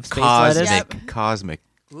a head of space lettuce. Cosmic,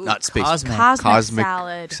 not space. Cosmic. Cosmic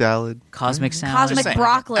salad. Cosmic salad. Cosmic saying.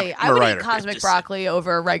 broccoli. I I'm a would writer. eat cosmic Just saying. broccoli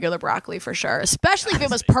over regular broccoli for sure, especially if it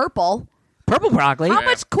was purple. Purple broccoli, How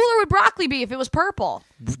much cooler would broccoli be if it was purple?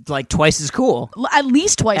 like twice as cool. At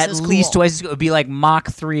least twice At as cool. least twice as cool. It would be like Mach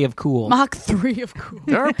 3 of cool. Mach 3 of cool.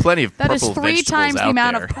 There are plenty of That purple is 3 vegetables times the out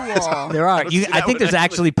amount there. of cool. There are. I think there's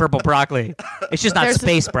actually purple broccoli. It's just not There's-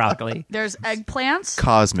 space broccoli. There's eggplants.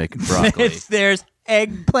 Cosmic broccoli. There's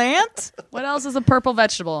eggplant. What else is a purple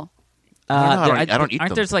vegetable? I don't eat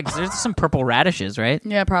Aren't them. there's some purple radishes, right?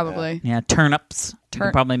 Yeah, probably. Yeah, turnips. You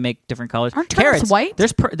can probably make different colors. Aren't turnips carrots. white?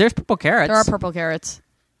 There's purple carrots. There are purple carrots.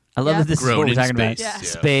 I love Yeah. that this is Grown what we're in talking about. space.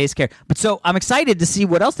 Yeah. Space carrot. But so I'm excited to see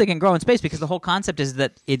what else they can grow in space, because the whole concept is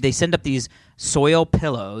that they send up these soil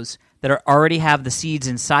pillows that already have the seeds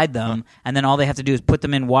inside them, and then all they have to do is put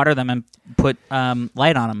them in, water them, and put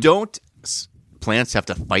light on them. Don't plants have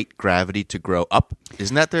to fight gravity to grow up?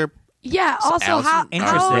 Isn't that their Yeah. Also, Allison,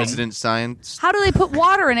 Interesting. our resident science? how do they put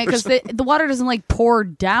water in it? Because the water doesn't like pour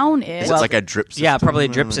down it. Is it like a drip system? Yeah, probably a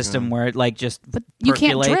drip system where it like just But you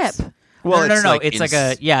can't percolates. drip. Well, no. it's like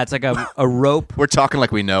It's like a rope. We're talking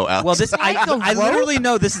like we know, Alex. Well, this Like a I rope? literally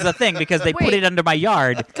know this is a thing because they put Wait. it under my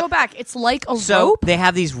yard. Go back. It's like a So rope. they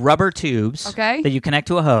have these rubber tubes Okay. that you connect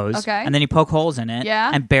to a hose, Okay. and then you poke holes in it, Yeah.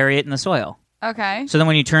 and bury it in the soil. Okay. So then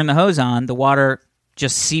when you turn the hose on, the water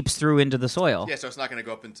just seeps through into the soil. yeah, so it's not going to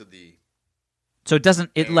go up into the. So it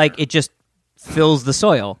doesn't. It just fills the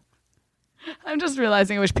soil. I'm just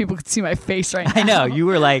realizing I wish people could see my face right now. I know you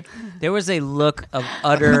were like there was a look of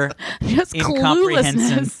utter Just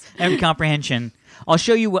cluelessness. incomprehension. I'll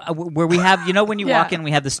show you where we have. You know when you Yeah. walk in,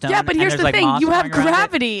 we have the stone. Yeah, but and here's there's the like thing: moss you have growing around it.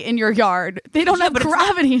 gravity in your yard. They don't have but it's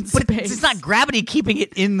gravity in But space. it's not gravity keeping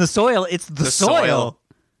it in the soil. It's the soil.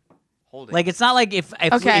 holding. Like, it's not like if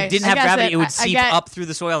Okay, it didn't I have guess gravity, it- it would I seep get- up through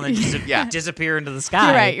the soil and then just disappear into the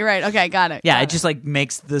sky. You're right. Okay, got it. Yeah, got it just like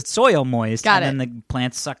makes the soil moist, Got and it. then the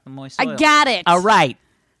plants suck the moist I soil. got it. All right,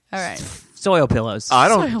 All right. soil pillows. I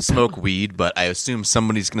don't smoke weed, but I assume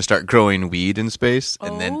somebody's going to start growing weed in space,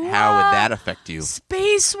 and then how would that affect you?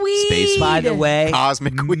 Space weed. Space By the way,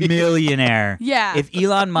 Cosmic weed. millionaire. Yeah. If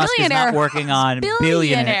Elon Musk is not Millionaire. working on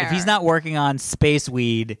Billionaire. if he's not working on space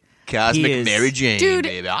weed, Cosmic he is- Mary Jane, Dude,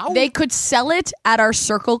 baby. Ow. they could sell it at our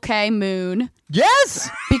Circle K moon yes,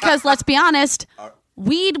 because let's be honest,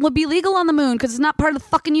 weed would be legal on the moon because it's not part of the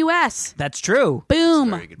fucking U.S. that's true.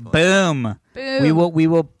 Boom. Very good point. Boom. Boom. We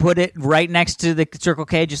will put it right next to the Circle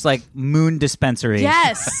K, just like moon dispensary.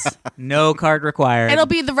 Yes. No card required. It'll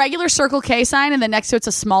be the regular Circle K sign, and then next to it's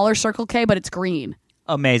a smaller Circle K, but it's green.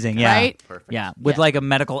 amazing. Yeah. Right? Perfect. Yeah, with Yeah. like a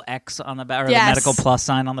medical X on the back or Yes. the medical plus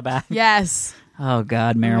sign on the back. Yes. Oh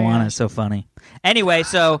God, marijuana gosh. is so funny. Anyway,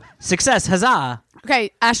 so success, huzzah! Okay,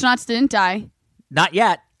 astronauts didn't die. Not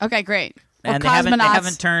yet, Okay, great. Or and cosmonauts. they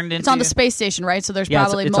haven't turned into. It's on the space station, right? So there's Yeah,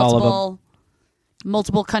 probably it's all of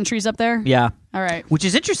multiple countries up there. Yeah, All right. which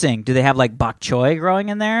is interesting. Do they have like bok choy growing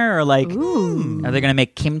in there, or like are they going to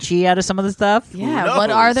make kimchi out of some of the stuff? Yeah. What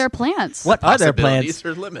knows? are their plants? What are their Possibilities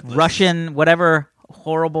plans? are limitless. Russian, whatever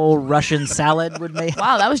horrible Russian salad would make.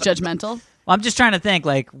 Wow, that was judgmental. Well, I'm just trying to think.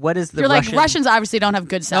 Like, what is the You're Russian? like Russians obviously don't have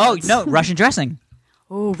good Oh salads. no, Russian dressing.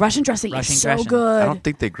 Ooh, Russian dressing Russian is so dressing. good. I don't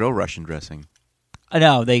think they grow Russian dressing.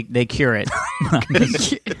 No, they cure it.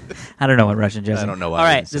 I don't know what Russian dressing. I don't know why All I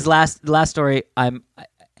right, didn't this say last story.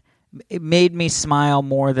 It made me smile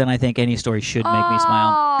more than I think any story should make me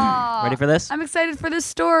smile. Aw, Ready for this? I'm excited for this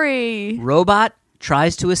story. Robot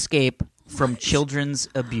tries to escape from children's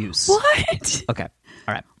abuse. What? Okay.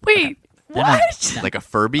 All right. Wait, No, no, what? no. Like a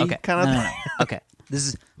Furby Okay. kind of No, thing? no, no. Okay. This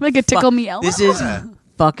is Like a tickle me Elmo? This is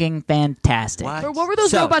fucking fantastic. What? Or what were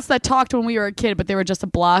those So- robots that talked when we were a kid, but they were just a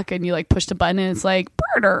block and you like pushed a button and it's like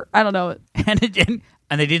birder? I don't know.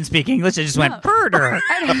 And they didn't speak English. They just went birder.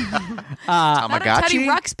 Not a Teddy Tamagotchi?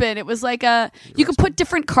 Ruxpin. It was like you could put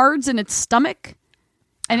different cards in its stomach,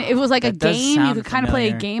 and it was like a That does game. You sound could kind of play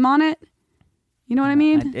a familiar. game on it. You know what I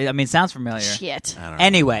mean? I mean, it sounds familiar. Shit. I don't know.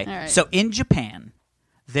 Anyway, All right. so in Japan,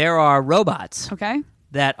 there are robots Okay.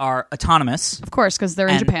 that are autonomous. Of course, because they're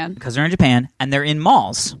in Japan. Because they're in Japan, and they're in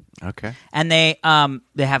malls. Okay. And they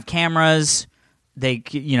have cameras. They,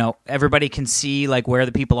 everybody can see like where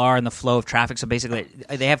the people are and the flow of traffic. So basically,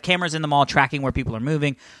 they have cameras in the mall tracking where people are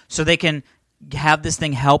moving, so they can have this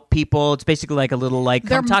thing help people. It's basically like a little like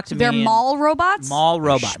come talk to me. They're and- mall robots. mall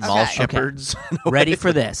robots. Mall Okay. shepherds. Ready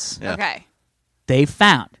for this? Yeah. Okay. They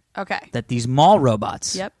found Okay. that these mall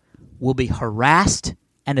robots Yep. will be harassed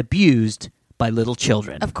and abused by little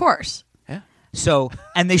children. Of course. Yeah. So,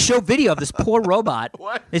 and they show video of this poor robot.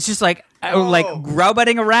 What? It's just like Whoa.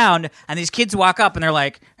 roboting around, and these kids walk up and they're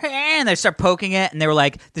like, hey, and they start poking it, and they were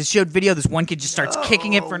like, they showed video. This one kid just starts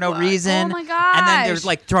kicking it for no reason. Oh, my And then there's gosh.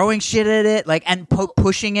 like throwing shit at it, like and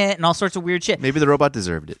pushing it, and all sorts of weird shit. Maybe the robot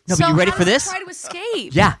deserved it. No, but you ready how for does it this? Try to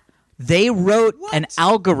escape. Yeah. They wrote an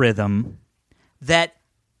algorithm that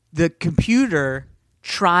the computer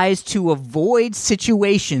tries to avoid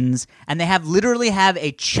situations, and they literally have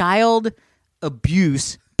a child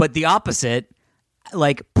abuse, but the opposite,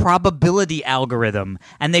 like probability algorithm.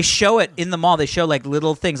 And they show it in the mall. They show like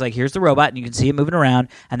little things like here's the robot and you can see it moving around,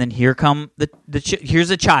 and then here's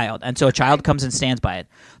a child. And so a child comes and stands by it.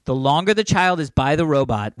 The longer the child is by the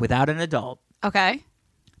robot without an adult, Okay.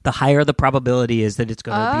 the higher the probability is that it's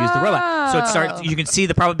going to abuse the robot. So it Oh. starts. You can see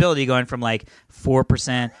the probability going from like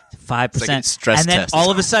 4%, 5%, It's like a stress and then test. all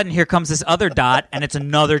of a sudden here comes this other dot, and it's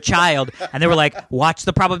another child. And they were like, "Watch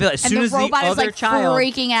the probability." As And soon the as the robot is other like child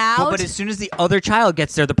freaking out. but as soon as the other child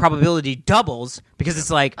gets there, the probability doubles because it's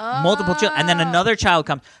like multiple children, and then another child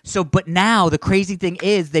comes. So, but now the crazy thing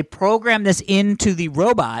is they program this into the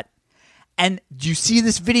robot, and you see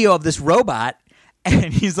this video of this robot.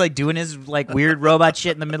 And he's like doing his like weird robot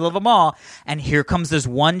shit in the middle of a mall, and here comes this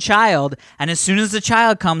one child, and as soon as the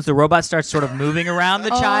child comes, the robot starts sort of moving around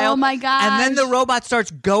the child. my gosh. And then the robot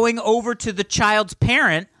starts going over to the child's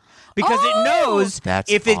parent because it knows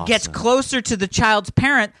That's if it gets awesome. closer to the child's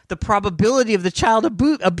parent, the probability of the child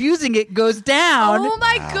abusing it goes down. Oh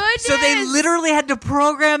my goodness. So they literally had to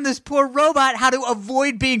program this poor robot how to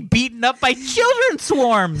avoid being beaten up by children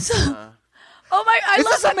swarms. Oh my! I Is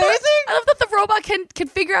love this that amazing? I love that the robot can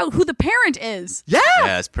figure out who the parent is. Yeah.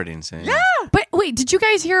 Yeah, it's pretty insane. Yeah. But wait, did you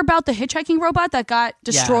guys hear about the hitchhiking robot that got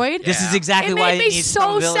destroyed? Yeah. This is exactly It why made me it needs so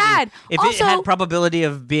probability. sad. If Also- it had probability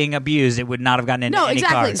of being abused, it would not have gotten into No, any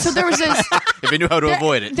exactly. cars. So there was this. if they knew how to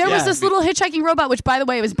avoid it. There was Yeah. this little hitchhiking robot, which, by the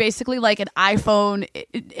way, was basically like an iPhone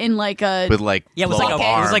in like a With like Yeah, it was like blow-up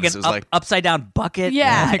an arms. upside down bucket.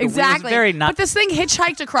 yeah, Like, exactly. It was very not. But this thing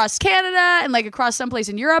hitchhiked across Canada and like across someplace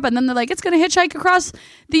in Europe, and then they're like, it's going to hitchhike across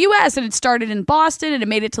the U.S. and it started in Boston and it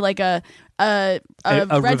made it to like a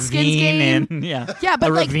Redskins ravine game. yeah, but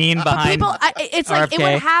a like, ravine but behind. people, it's like it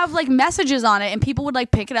RFK. would have like messages on it, and people would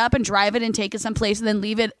like pick it up and drive it and take it someplace, and then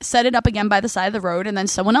leave it, set it up again by the side of the road, and then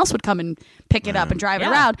someone else would come and pick it up and drive it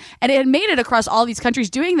Yeah. around, and it had made it across all these countries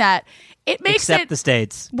doing that. It makes Except it the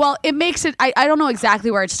States. well, it makes it. I don't know exactly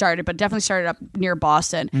where it started, but definitely started up near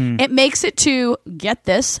Boston. Hmm. It makes it to get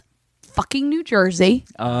this fucking New Jersey,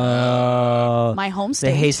 my home The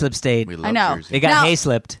state. Hayslip State. We love I know. Jersey. It got Now-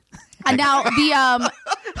 hayslipped. And now the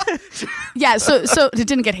yeah, so it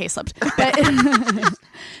didn't get hay slipped, but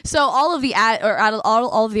so all of the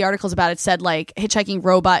all of the articles about it said like hitchhiking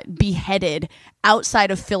robot beheaded outside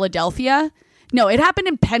of Philadelphia. No, it happened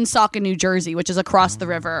in Pensacola, New Jersey, which is across the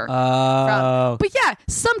river. But yeah,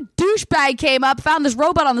 some douchebag came up, found this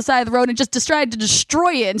robot on the side of the road, and just decided to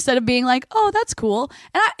destroy it instead of being like, "Oh, that's cool."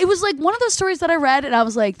 And it was like one of those stories that I read, and I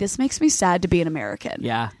was like, "This makes me sad to be an American."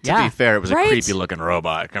 Yeah. To be fair, it was Right? a creepy looking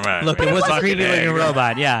robot. Come on. Look, it was a creepy looking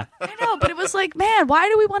robot. Yeah. I know, but it was like, man, why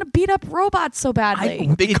do we want to beat up robots so badly?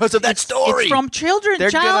 Because of that story. It's from children.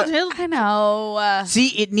 They're Childhood. I know. See,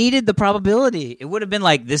 it needed the probability. It would have been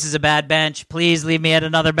like, this is a bad bench. Please leave me at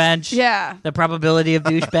another bench. Yeah. The probability of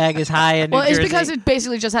douchebag is high in New Well, it's Jersey. because it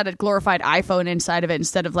basically just had a glorified iPhone inside of it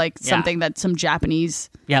instead of like something that some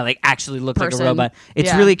Japanese. Yeah, like actually looked like a person. robot. It's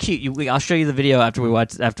Yeah. really cute. I'll show you the video after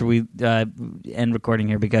we end recording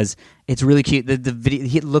here because it's really cute. The video,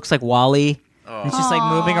 he looks like Wally. It's just like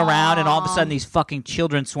moving around, and all of a sudden these fucking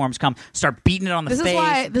children swarms come, start beating it on the This face. is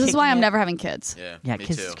why. This is kicking why I'm it. never having kids. Yeah, me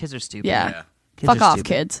kids, too. kids are stupid. Yeah. Kids Fuck are off, stupid.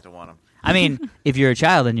 kids. Don't want 'em. I mean, if you're a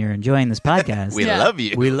child and you're enjoying this podcast, We Yeah. love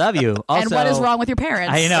you. we love you. Also, And what is wrong with your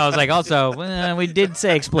parents? I know. I was like, also, we did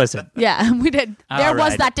say explicit. Yeah, we did. All There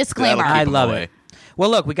was right. that disclaimer. That'll I keep 'em love away. it.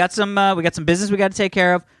 Well, look, we got some business we got to take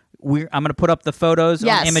care of. I'm going to put up the photos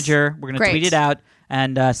Yes. on Imager. We're going to Great. tweet it out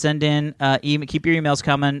and send in. Keep your emails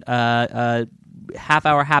coming.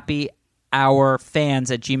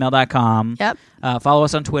 halfhourhappyhourfans@gmail.com. Yep. Follow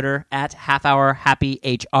us on Twitter at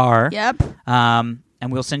halfhourhappyhr. Yep.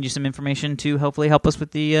 And we'll send you some information to hopefully help us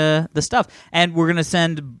with the stuff. And we're going to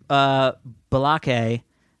send Balake.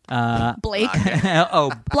 Blake.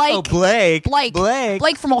 Blake. Blake.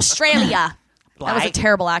 Blake from Australia. That was a Blake.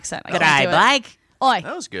 terrible accent. I G'day, can't do it. Blake. Oi,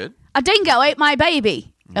 That was good. a dingo ate my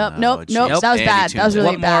baby. Nope. geez. That was Andy bad. That was Tunes.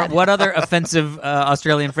 really bad. What other offensive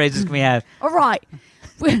Australian phrases can we have? All right.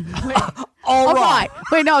 All right.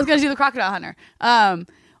 Wait, no, I was going to do the crocodile hunter.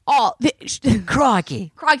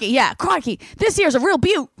 Crikey. Crikey, yeah, crikey. This year's a real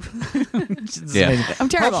beaut. Yeah. I'm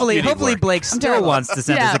terrible. Hopefully work. Blake still terrible. wants to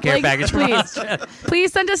send us a care Blake, package from please. Australia.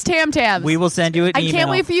 Please send us Tam Tams. We will send you an I email. can't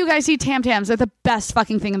wait for you guys to see Tam Tams. They're the best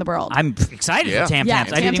fucking thing in the world. I'm excited Yeah. for Tam Yeah,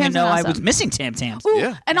 Tams. I didn't Tam even Tams know are I awesome. was missing Tam Tams. Ooh,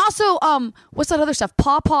 Yeah. and also, what's that other stuff?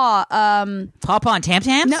 Pawpaw. Pawpaw and Tam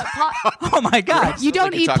Tams? No, Oh my god. you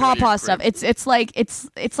don't Like eat you're talking about pawpaw your stuff. grape.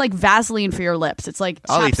 It's like Vaseline for your lips. It's like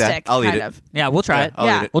I'll eat that. chapstick, I'll eat kind it. of. Yeah, we'll try it. I'll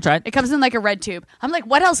Yeah. eat it. We'll try it. It comes in like a red tube. I'm like,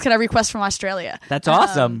 what else can I request from Australia? That's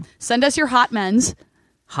awesome. Send us your hot men's.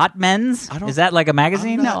 Hot Men's? don't- Is that like a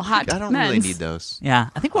magazine? No, hot I don't really men's. need those. Yeah,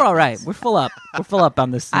 I think we're all right. We're full up. We're full up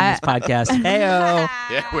on this podcast. Heyo.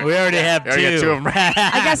 Yeah, We already have already got two. two of 'em.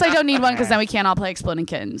 I guess I don't need one because then we can't all play Exploding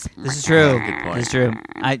Kittens. This is true. Good point. This is true.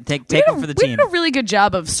 I take We them for the we team. did a really good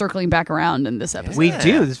job of circling back around in this episode. We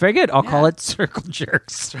do. It's very good. I'll call it Circle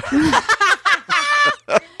Jerks.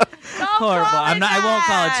 Horrible. I won't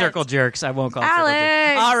call it Circle Jerks. I won't call it Circle Jerks.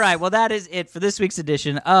 Alex. All right. Well, that is it for this week's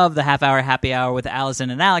edition of the Half Hour Happy Hour with Allison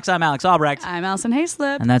and Alex. I'm Alex Albrecht. I'm Allison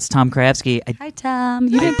Hayslip. And that's Tom Kravsky. Hi, Tom.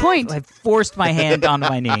 You didn't point. I forced my hand onto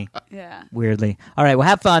my knee, Yeah. weirdly. All right. Well,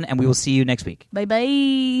 have fun, and we will see you next week. Bye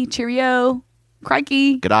bye. Cheerio.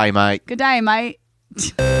 Crikey. Good eye, mate. Good day, mate.